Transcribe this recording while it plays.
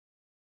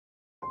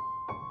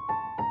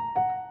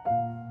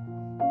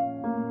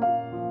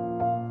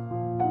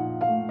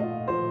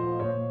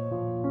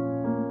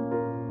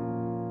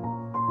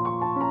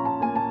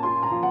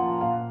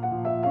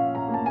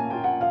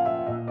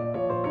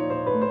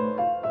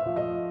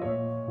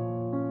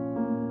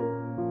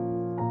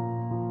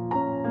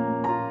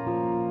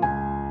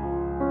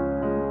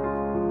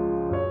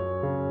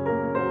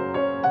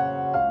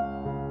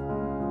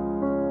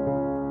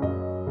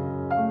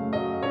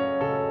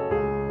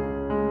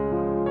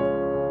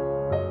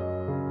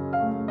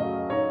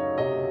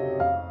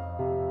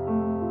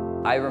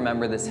I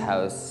remember this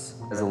house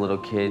as a little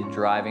kid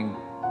driving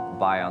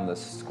by on the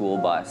school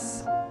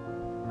bus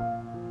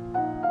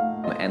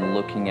and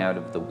looking out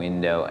of the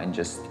window and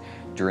just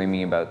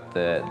dreaming about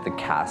the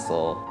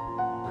castle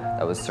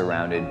that was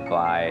surrounded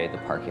by the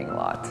parking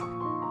lot.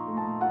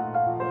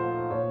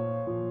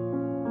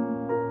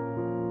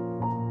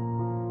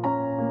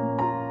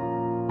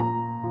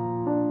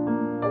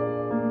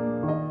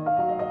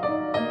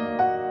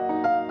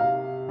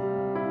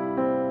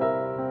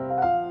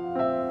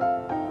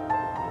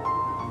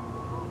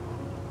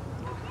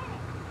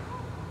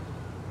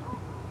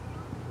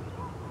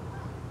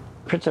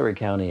 Prince Edward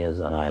County is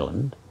an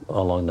island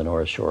along the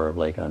north shore of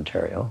Lake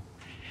Ontario.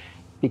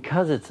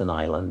 Because it's an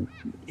island,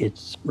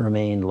 it's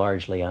remained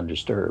largely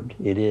undisturbed.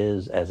 It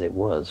is as it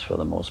was for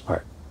the most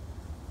part.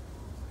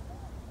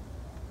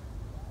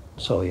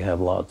 So you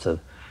have lots of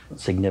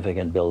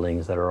significant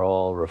buildings that are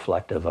all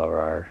reflective of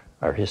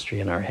our history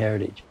and our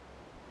heritage.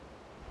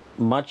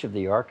 Much of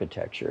the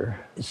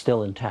architecture is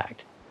still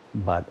intact,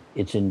 but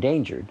it's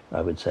endangered, I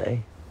would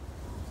say.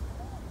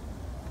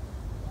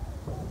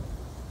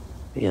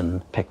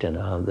 In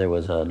Picton, there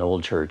was an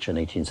old church, an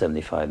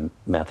 1875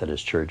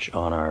 Methodist church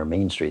on our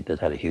main street that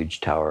had a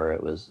huge tower.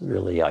 It was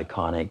really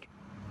iconic.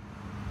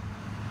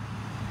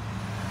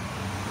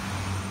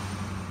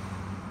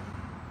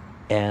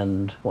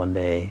 And one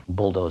day,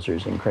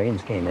 bulldozers and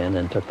cranes came in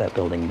and took that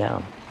building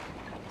down.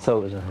 So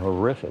it was a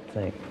horrific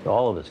thing.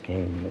 All of us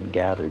came and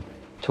gathered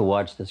to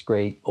watch this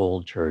great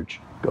old church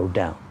go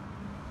down.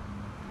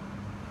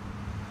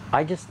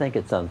 I just think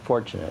it's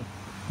unfortunate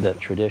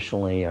that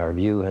traditionally our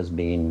view has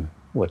been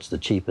what's the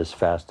cheapest,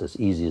 fastest,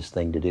 easiest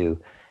thing to do,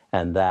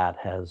 and that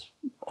has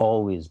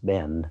always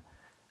been,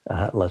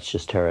 let's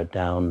just tear it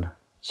down,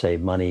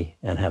 save money,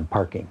 and have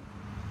parking.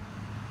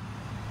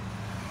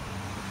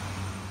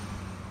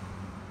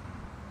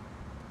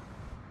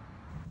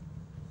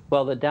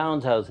 Well, the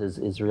Downs House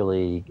is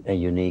really a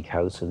unique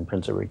house in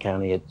Prince Edward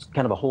County. It's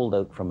kind of a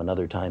holdout from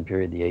another time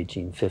period, the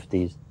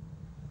 1850s.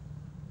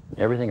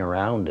 Everything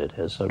around it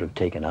has sort of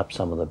taken up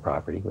some of the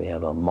property. We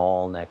have a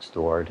mall next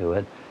door to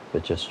it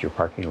with just your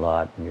parking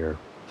lot and your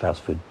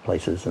fast food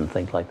places and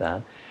things like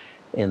that.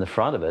 In the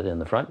front of it, in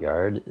the front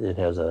yard, it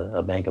has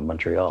a Bank of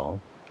Montreal.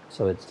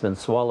 So it's been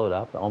swallowed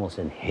up, almost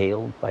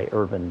inhaled by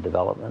urban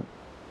development.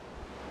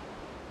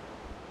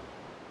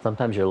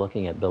 Sometimes you're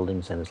looking at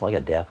buildings and it's like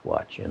a death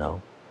watch, you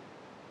know.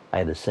 I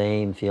had the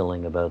same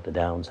feeling about the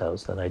Downs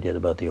House that I did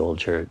about the old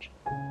church.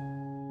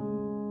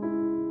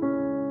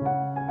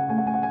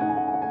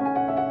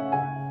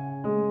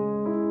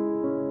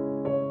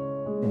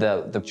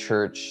 The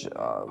church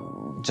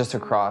just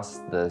across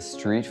the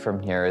street from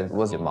here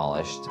was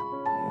demolished.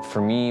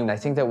 For me, I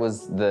think that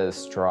was the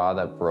straw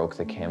that broke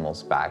the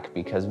camel's back,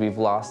 because we've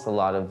lost a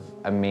lot of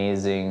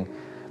amazing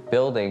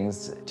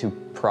buildings to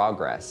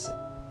progress.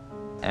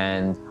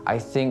 And I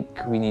think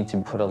we need to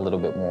put a little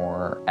bit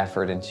more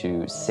effort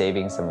into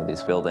saving some of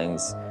these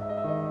buildings.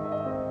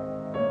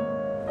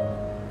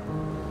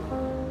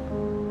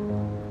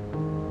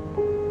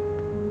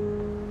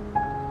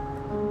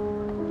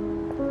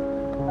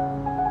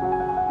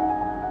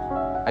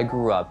 I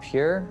grew up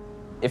here.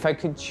 If I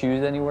could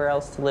choose anywhere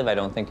else to live, I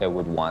don't think I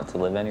would want to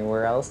live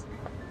anywhere else.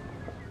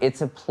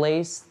 It's a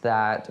place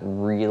that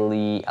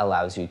really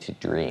allows you to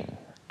dream,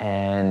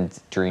 and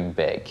dream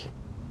big.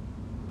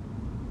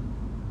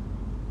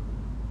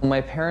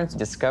 My parents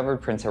discovered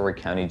Prince Edward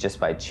County just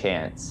by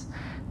chance.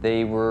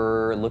 They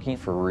were looking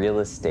for real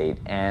estate,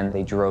 and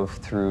they drove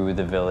through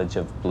the village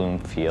of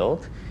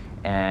Bloomfield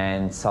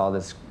and saw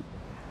this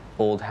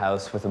old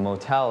house with a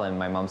motel, and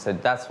my mom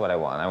said, "That's what I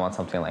want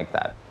something like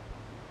that."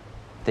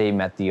 They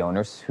met the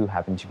owners, who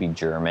happened to be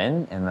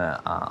German, and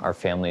our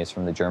family is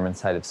from the German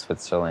side of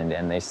Switzerland,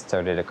 and they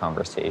started a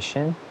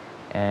conversation.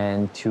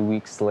 And 2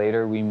 weeks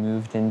later, we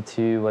moved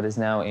into what is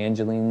now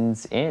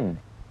Angeline's Inn.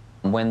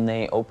 When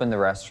they opened the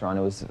restaurant,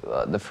 it was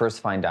the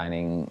first fine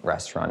dining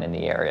restaurant in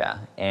the area.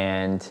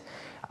 And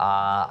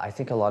I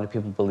think a lot of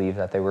people believed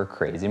that they were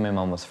crazy. My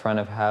mom was front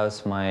of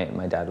house, my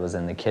dad was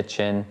in the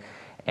kitchen,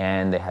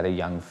 and they had a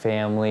young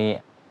family.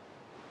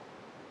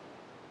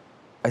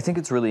 I think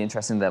it's really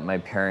interesting that my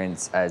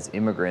parents, as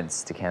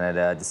immigrants to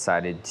Canada,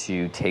 decided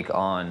to take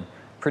on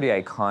pretty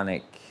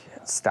iconic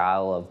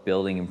style of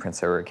building in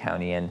Prince Edward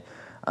County and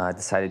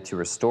decided to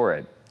restore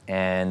it.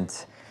 And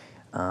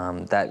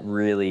that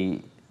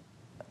really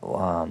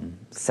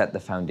set the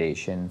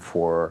foundation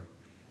for,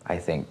 I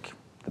think,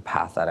 the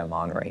path that I'm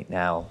on right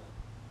now.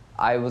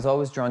 I was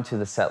always drawn to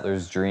The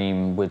Settler's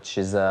Dream, which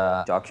is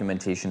a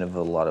documentation of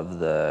a lot of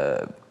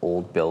the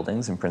old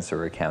buildings in Prince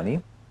Edward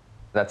County.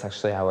 That's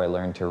actually how I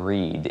learned to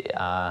read.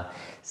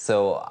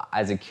 So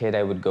as a kid,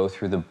 I would go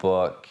through the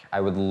book. I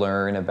would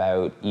learn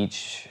about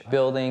each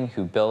building,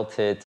 who built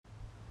it.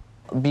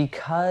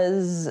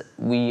 Because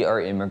we are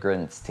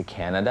immigrants to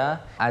Canada,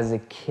 as a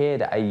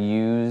kid, I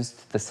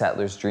used The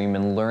Settler's Dream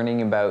in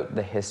learning about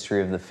the history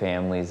of the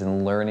families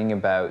and learning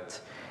about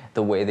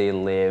the way they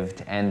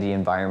lived and the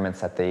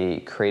environments that they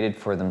created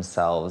for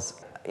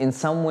themselves. In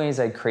some ways,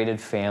 I created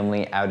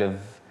family out of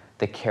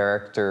the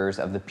characters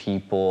of the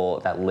people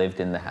that lived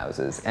in the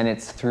houses. And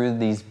it's through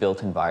these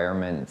built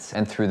environments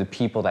and through the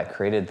people that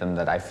created them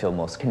that I feel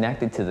most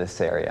connected to this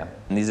area.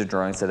 And these are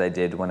drawings that I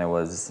did when I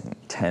was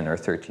 10 or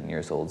 13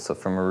 years old. So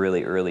from a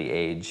really early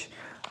age,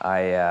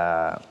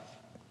 I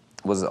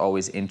was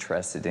always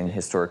interested in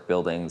historic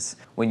buildings.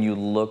 When you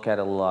look at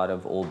a lot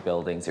of old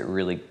buildings, it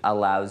really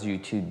allows you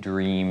to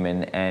dream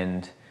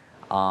and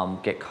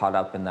get caught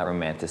up in that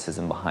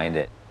romanticism behind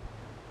it.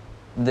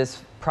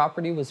 This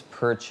property was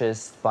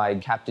purchased by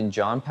Captain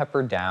John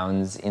Pepper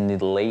Downes in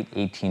the late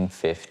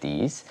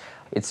 1850s.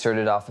 It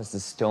started off as a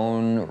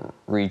stone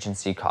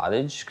Regency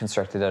cottage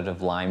constructed out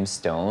of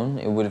limestone.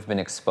 It would have been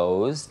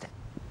exposed.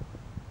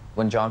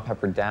 When John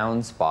Pepper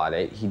Downes bought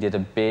it, he did a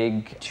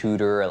big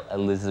Tudor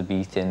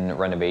Elizabethan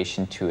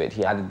renovation to it.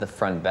 He added the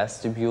front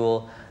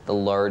vestibule, the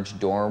large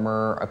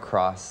dormer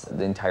across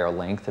the entire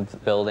length of the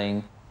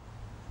building.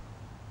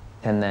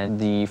 And then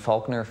the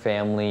Falconer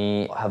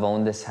family have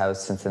owned this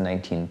house since the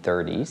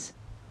 1930s.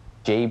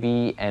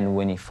 J.B. and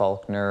Winnie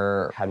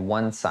Falconer had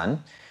one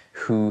son,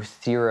 who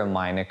Thera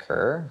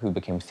Meinecker, who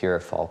became Thera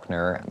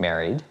Falconer,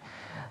 married.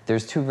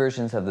 There's two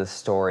versions of this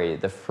story.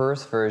 The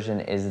first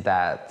version is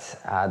that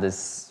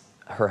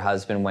her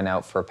husband went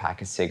out for a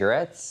pack of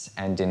cigarettes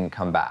and didn't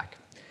come back.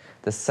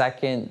 The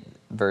second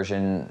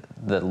version,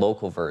 the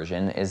local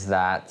version, is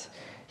that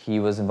he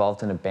was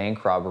involved in a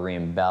bank robbery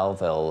in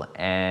Belleville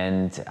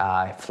and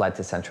fled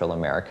to Central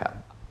America.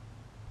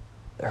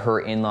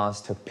 Her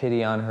in-laws took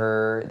pity on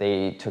her,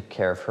 they took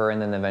care of her,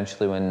 and then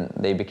eventually when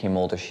they became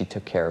older, she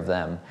took care of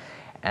them.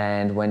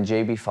 And when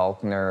J.B.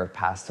 Falconer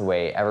passed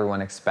away,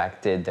 everyone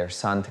expected their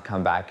son to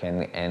come back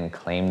and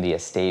claim the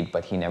estate,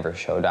 but he never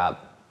showed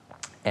up.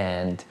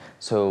 And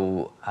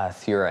so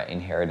Thera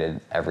inherited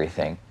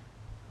everything.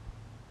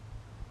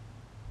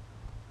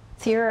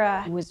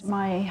 Thera was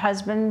my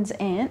husband's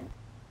aunt.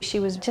 She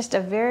was just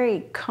a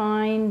very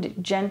kind,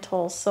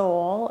 gentle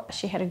soul.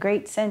 She had a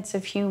great sense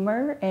of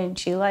humor, and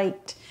she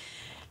liked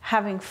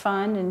having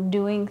fun and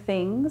doing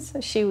things.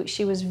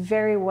 She was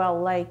very well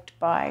liked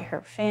by her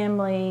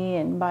family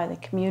and by the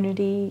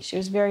community. She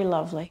was very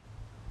lovely.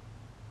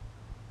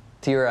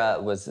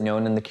 Thera was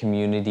known in the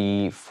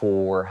community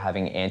for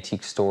having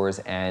antique stores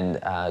and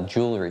a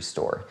jewelry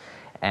store,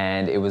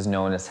 and it was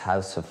known as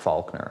House of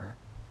Falconer.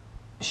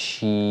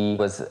 She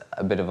was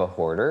a bit of a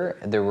hoarder.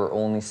 There were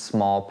only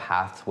small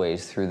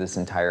pathways through this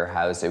entire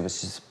house. It was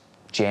just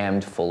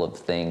jammed full of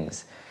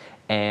things.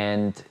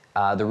 And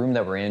the room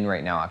that we're in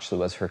right now actually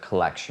was her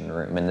collection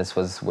room, and this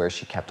was where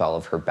she kept all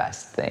of her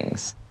best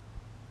things.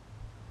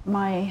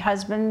 My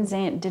husband's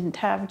aunt didn't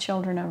have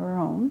children of her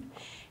own,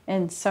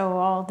 and so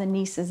all the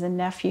nieces and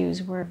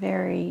nephews were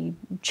very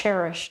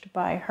cherished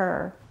by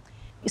her.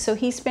 So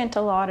he spent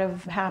a lot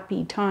of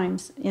happy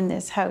times in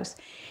this house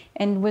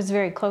and was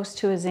very close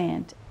to his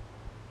aunt.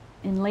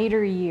 In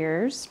later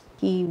years,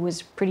 he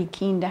was pretty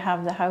keen to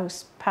have the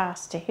house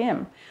passed to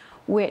him,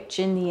 which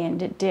in the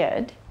end it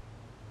did.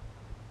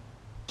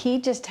 He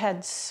just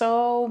had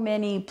so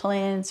many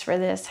plans for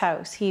this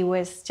house. He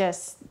was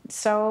just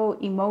so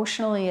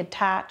emotionally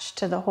attached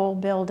to the whole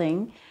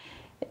building,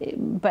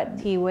 but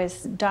he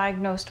was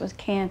diagnosed with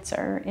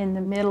cancer in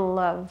the middle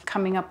of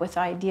coming up with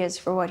ideas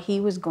for what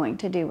he was going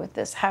to do with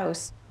this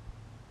house.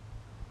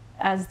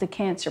 As the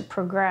cancer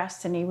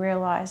progressed and he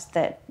realized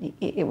that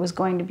it was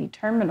going to be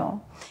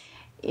terminal,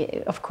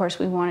 of course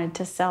we wanted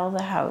to sell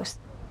the house.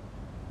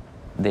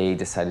 They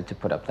decided to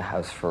put up the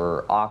house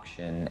for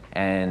auction,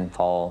 and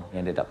Paul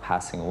ended up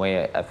passing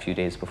away a few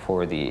days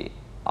before the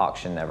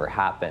auction ever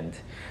happened.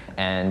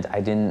 And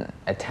I didn't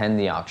attend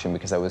the auction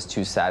because I was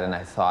too sad, and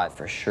I thought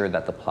for sure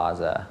that the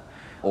Plaza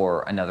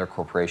or another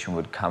corporation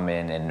would come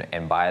in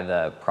and buy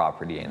the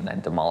property and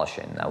then demolish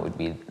it, and that would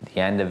be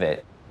the end of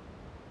it.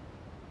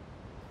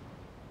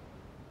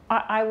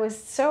 I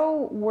was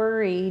so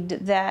worried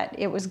that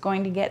it was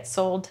going to get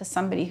sold to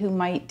somebody who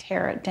might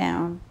tear it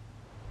down.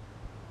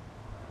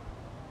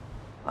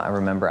 I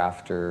remember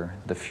after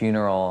the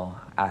funeral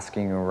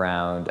asking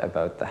around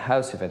about the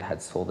house if it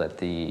had sold at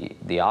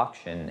the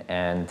auction,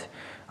 and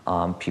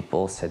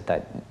people said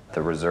that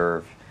the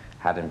reserve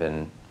hadn't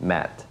been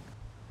met.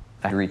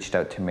 I reached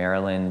out to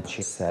Marilyn.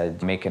 She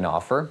said, make an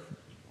offer.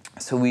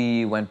 So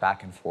we went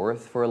back and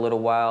forth for a little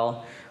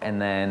while, and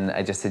then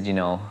I just said, you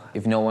know,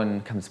 if no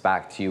one comes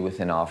back to you with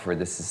an offer,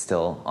 this is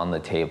still on the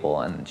table.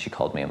 And she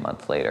called me a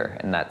month later,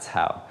 and that's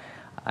how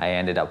I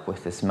ended up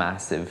with this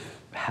massive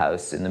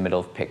house in the middle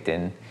of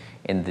Picton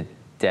in the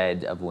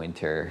dead of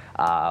winter,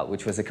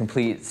 which was a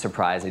complete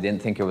surprise. I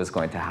didn't think it was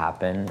going to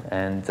happen,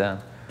 and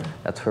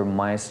that's where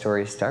my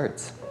story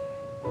starts,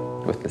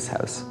 with this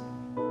house.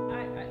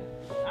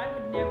 I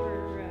would never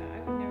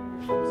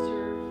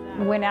observe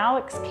that. When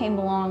Alex came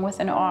along with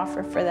an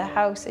offer for the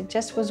house, it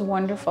just was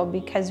wonderful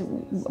because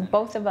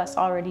both of us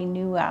already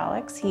knew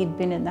Alex. He had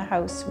been in the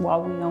house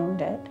while we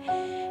owned it.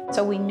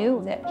 So we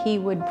knew that he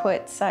would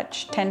put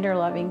such tender,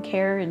 loving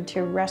care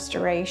into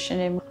restoration,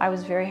 and I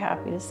was very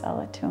happy to sell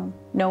it to him,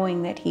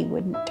 knowing that he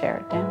wouldn't tear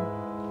it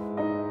down.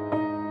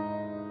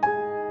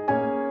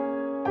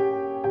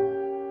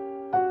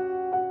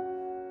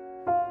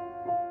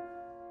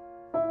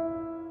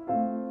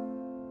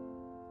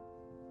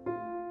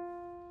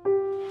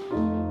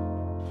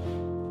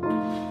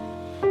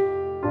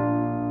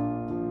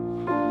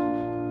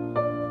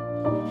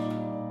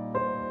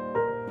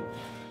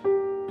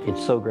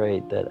 It's so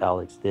great that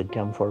Alex did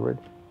come forward.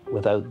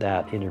 Without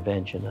that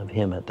intervention of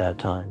him at that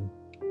time,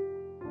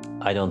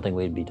 I don't think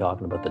we'd be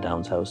talking about the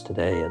Downs house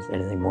today as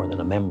anything more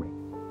than a memory.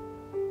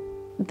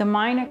 The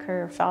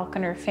Meinecker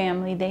Falconer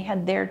family, they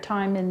had their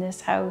time in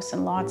this house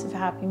and lots of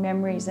happy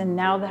memories, and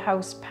now the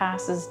house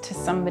passes to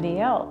somebody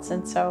else.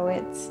 And so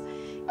it's,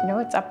 you know,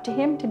 it's up to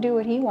him to do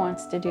what he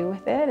wants to do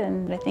with it.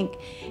 And I think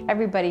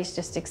everybody's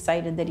just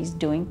excited that he's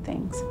doing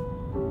things.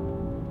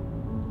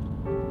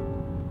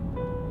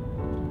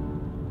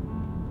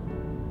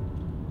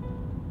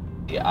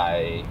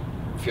 I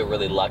feel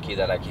really lucky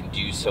that I can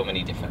do so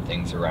many different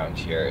things around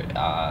here.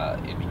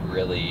 It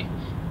really,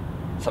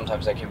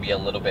 sometimes I can be a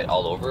little bit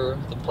all over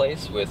the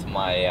place with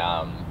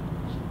my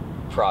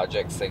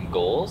projects and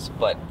goals,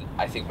 but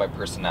I think my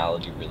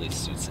personality really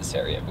suits this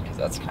area because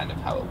that's kind of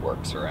how it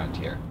works around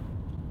here.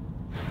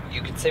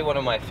 You could say one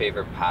of my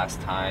favorite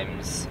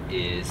pastimes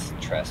is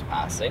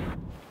trespassing.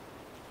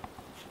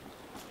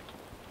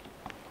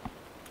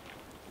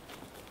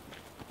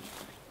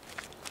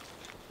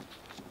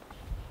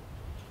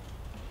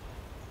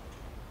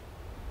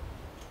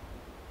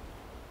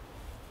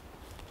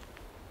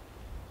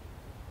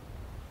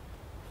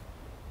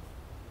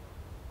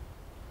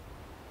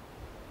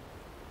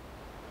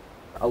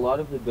 A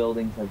lot of the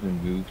buildings have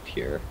been moved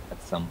here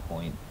at some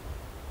point.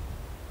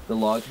 The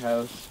log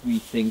house, we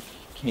think,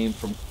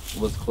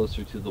 was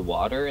closer to the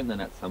water, and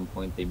then at some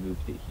point they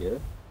moved it here.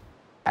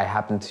 I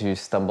happened to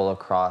stumble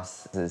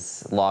across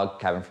this log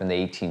cabin from the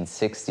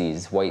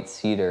 1860s, white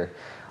cedar,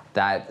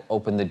 that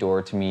opened the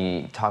door to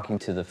me talking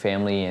to the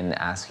family and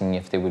asking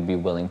if they would be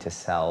willing to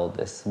sell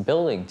this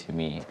building to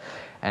me.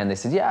 And they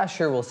said, yeah,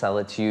 sure, we'll sell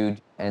it to you.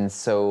 And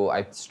so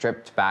I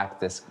stripped back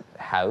this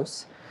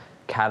house,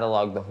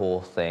 cataloged the whole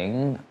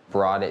thing,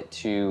 brought it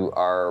to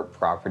our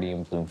property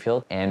in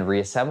Bloomfield, and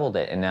reassembled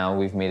it. And now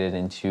we've made it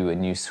into a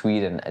new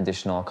suite and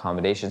additional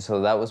accommodation. So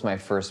that was my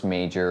first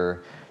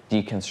major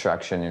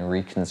deconstruction and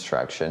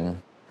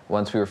reconstruction.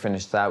 Once we were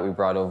finished that, we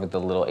brought over the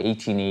little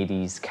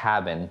 1880s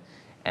cabin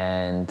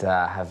and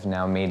have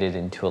now made it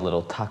into a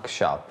little tuck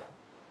shop.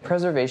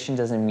 Preservation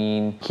doesn't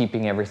mean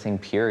keeping everything,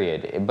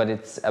 period, but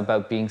it's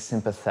about being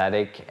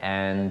sympathetic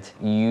and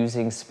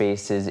using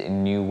spaces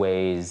in new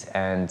ways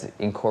and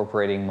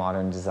incorporating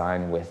modern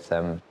design with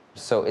them.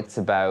 So it's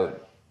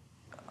about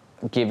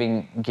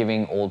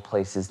giving old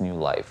places new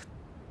life.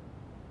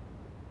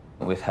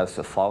 With House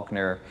of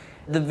Falconer,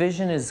 the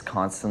vision is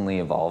constantly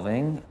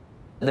evolving.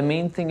 The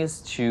main thing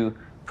is to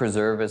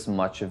preserve as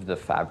much of the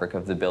fabric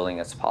of the building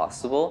as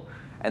possible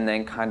and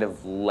then kind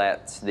of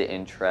let the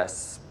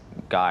interests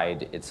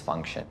guide its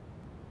function.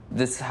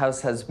 This house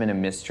has been a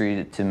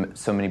mystery to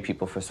so many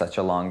people for such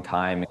a long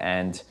time,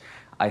 and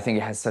I think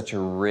it has such a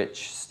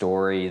rich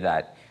story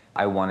that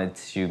I wanted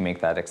to make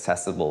that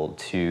accessible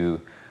to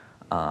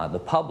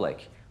the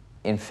public.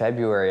 In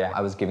February,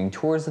 I was giving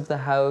tours of the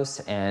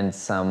house, and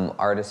some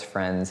artist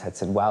friends had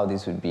said, wow,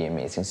 these would be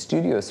amazing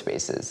studio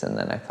spaces. And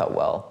then I thought,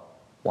 well,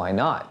 why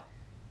not?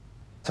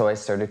 So I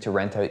started to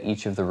rent out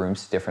each of the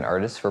rooms to different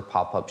artists for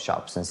pop-up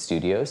shops and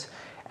studios.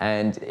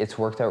 And it's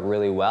worked out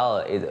really well.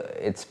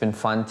 It's been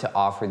fun to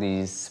offer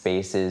these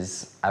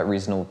spaces at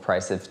reasonable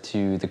prices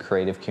to the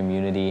creative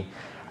community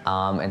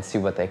and see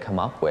what they come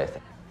up with.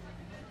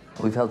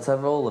 We've held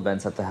several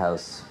events at the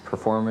house,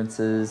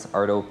 performances,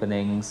 art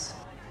openings.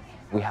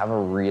 We have a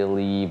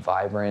really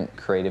vibrant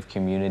creative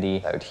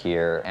community out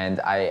here, and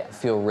I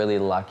feel really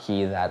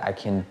lucky that I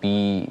can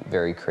be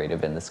very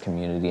creative in this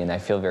community, and I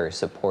feel very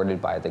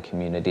supported by the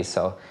community.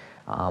 So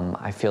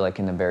I feel like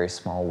in a very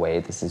small way,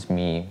 this is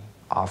me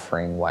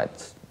offering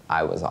what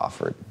I was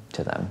offered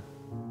to them.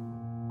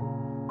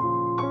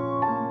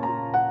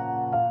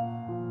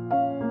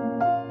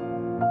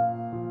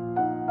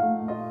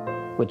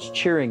 What's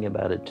cheering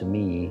about it to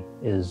me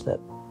is that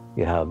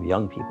you have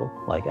young people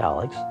like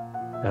Alex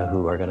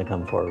who are going to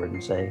come forward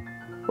and say,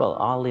 well,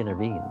 I'll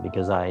intervene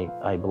because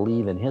I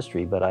believe in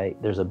history,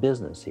 but there's a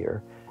business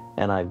here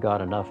and I've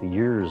got enough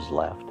years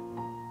left,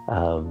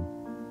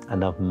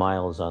 enough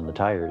miles on the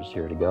tires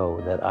here to go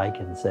that I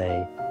can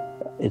say,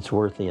 it's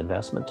worth the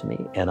investment to me,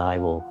 and I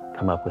will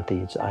come up with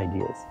these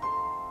ideas.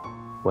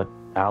 What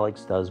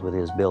Alex does with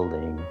his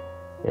building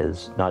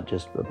is not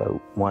just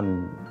about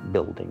one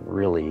building,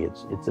 really.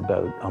 It's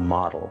about a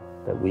model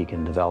that we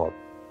can develop,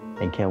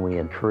 and can we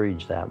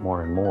encourage that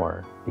more and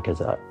more,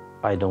 because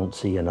I don't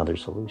see another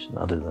solution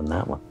other than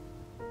that one.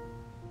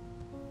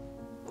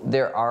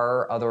 There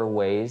are other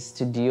ways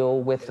to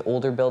deal with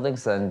older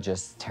buildings than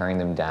just tearing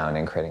them down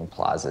and creating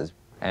plazas,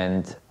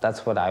 and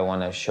that's what I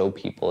want to show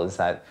people, is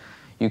that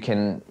you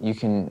can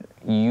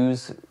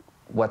use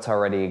what's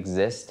already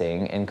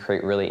existing and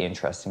create really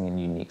interesting and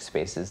unique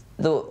spaces.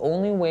 The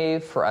only way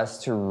for us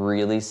to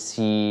really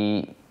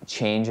see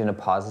change in a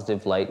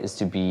positive light is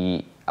to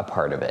be a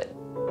part of it.